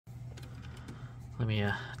Let me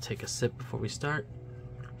take a sip before we start.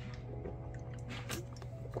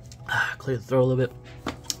 Clear the throat a little bit.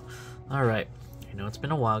 Alright, you know, it's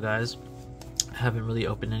been a while, guys. I haven't really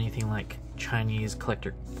opened anything like Chinese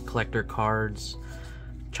collector cards,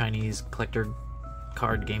 Chinese collector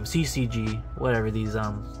card game, CCG, whatever, these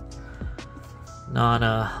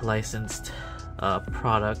non-licensed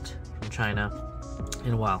product from China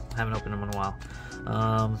in a while. I haven't opened them in a while.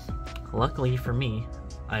 Luckily for me,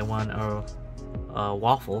 I won a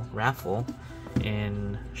raffle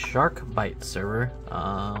in Sharkbite server.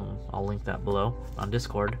 I'll link that below on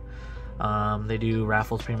Discord. They do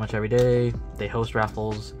raffles pretty much every day. They host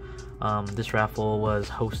raffles. This raffle was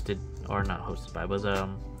hosted, or not hosted by,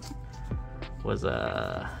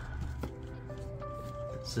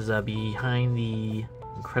 this is behind the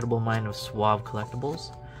incredible mind of Suave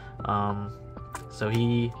Collectibles. So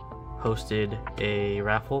he hosted a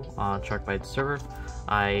raffle on Sharkbite server.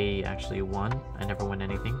 I actually won. I never win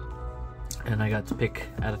anything, and I got to pick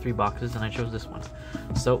out of 3 boxes, and I chose this one.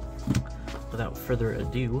 So without further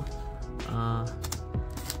ado, I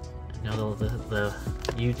know the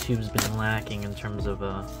YouTube's been lacking in terms of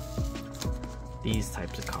these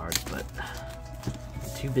types of cards, but I'm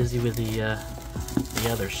too busy with the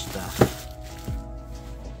other stuff,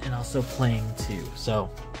 and also playing too. So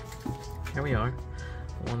here we are.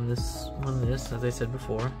 Won this, as I said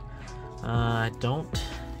before. I don't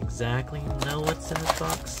exactly know what's in this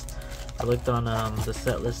box. I looked on the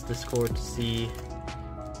setlist Discord to see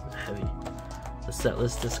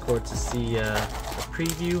the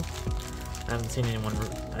preview. I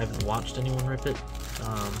haven't watched anyone rip it.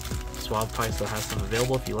 Suave probably still has some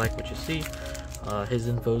available if you like what you see. His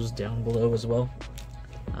info's down below as well.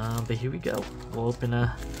 But here we go. We'll open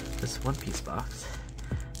this One Piece box.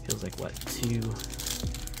 Feels like what, two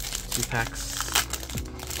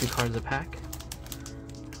cards a pack?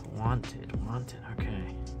 Wanted,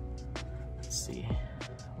 okay. Let's see.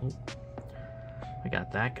 Ooh. We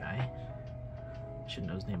got that guy. Should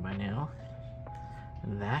know his name by now.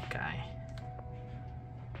 And that guy.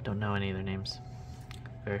 Don't know any of their names.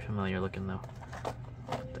 Very familiar looking though.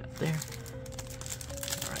 Put that there.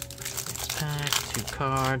 Alright, next pack, 2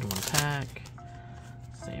 cards, 1 pack.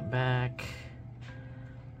 Same back.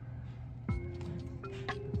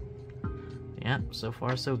 Yeah, so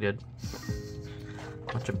far so good.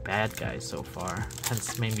 Bunch of bad guys so far.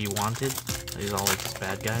 Hence maybe Wanted. These all like just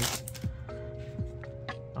bad guys.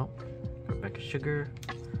 Oh, Rebecca Sugar.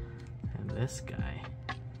 And this guy.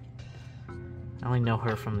 I only know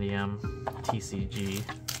her from the TCG.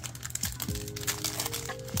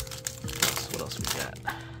 What else we got?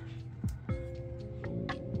 Ooh.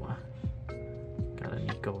 Got a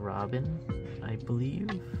Nico Robin, I believe.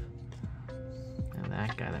 And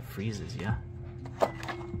that guy that freezes ya.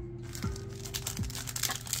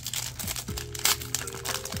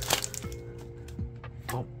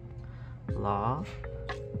 Oh, Law.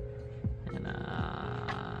 And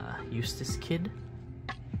Eustace Kid.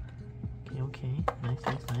 Okay, nice.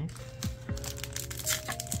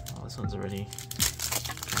 Oh, this one's already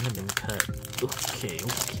kind of been cut.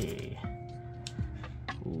 Okay.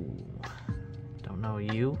 Ooh, don't know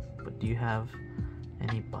you, but do you have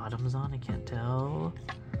any bottoms on? I can't tell.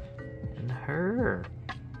 And her.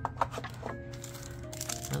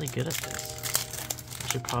 Really good at this. I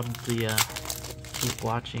should probably keep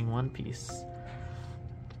watching One Piece.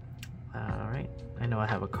 Alright, I know I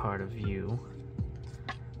have a card of you.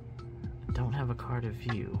 Don't have a card of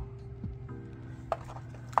you.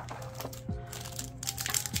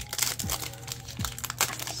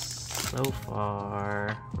 So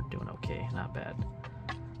far, we're doing okay, not bad.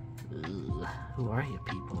 Ugh, who are you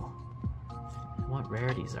people? What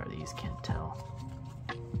rarities are these? Can't tell.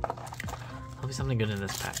 There'll be something good in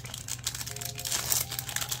this pack.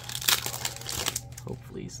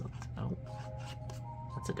 Hopefully something. Oh,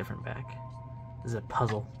 that's a different pack. This is a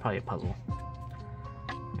puzzle, probably a puzzle.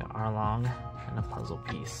 Got Arlong and a puzzle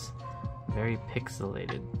piece. Very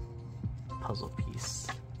pixelated puzzle piece.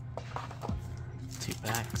 2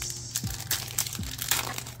 packs.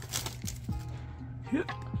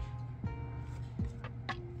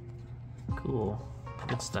 Cool.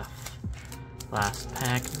 Good stuff. Last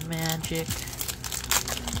pack, magic.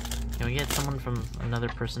 Can we get someone from another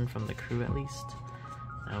person from the crew at least?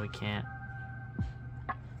 No, we can't.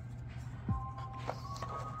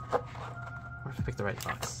 What if I pick the right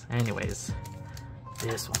box? Anyways,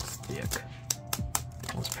 this one's thick.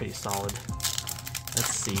 That one's pretty solid.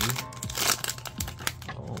 Let's see.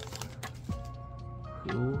 Oh.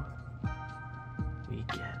 Who we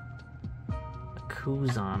get? A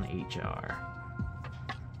Kuzan HR.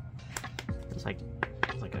 It's like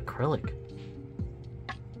acrylic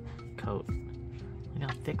coat. Look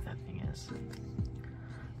how thick that thing is.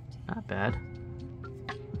 Not bad.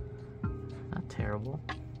 Not terrible.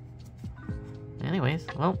 Anyways,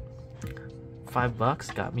 well,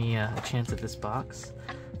 $5 got me a chance at this box.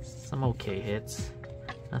 Some okay hits.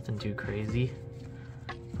 Nothing too crazy.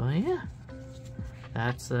 But yeah,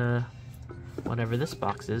 that's whatever this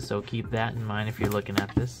box is, so keep that in mind if you're looking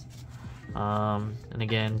at this. And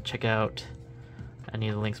again, check out any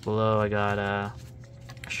of the links below. I got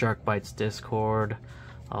Sharkbite's Discord.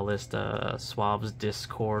 I'll list Suave's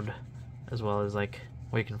Discord, as well as like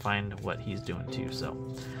where you can find what he's doing too.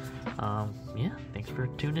 So yeah, thanks for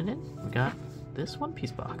tuning in. We got this One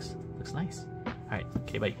Piece box. Looks nice. Alright,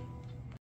 okay, bye.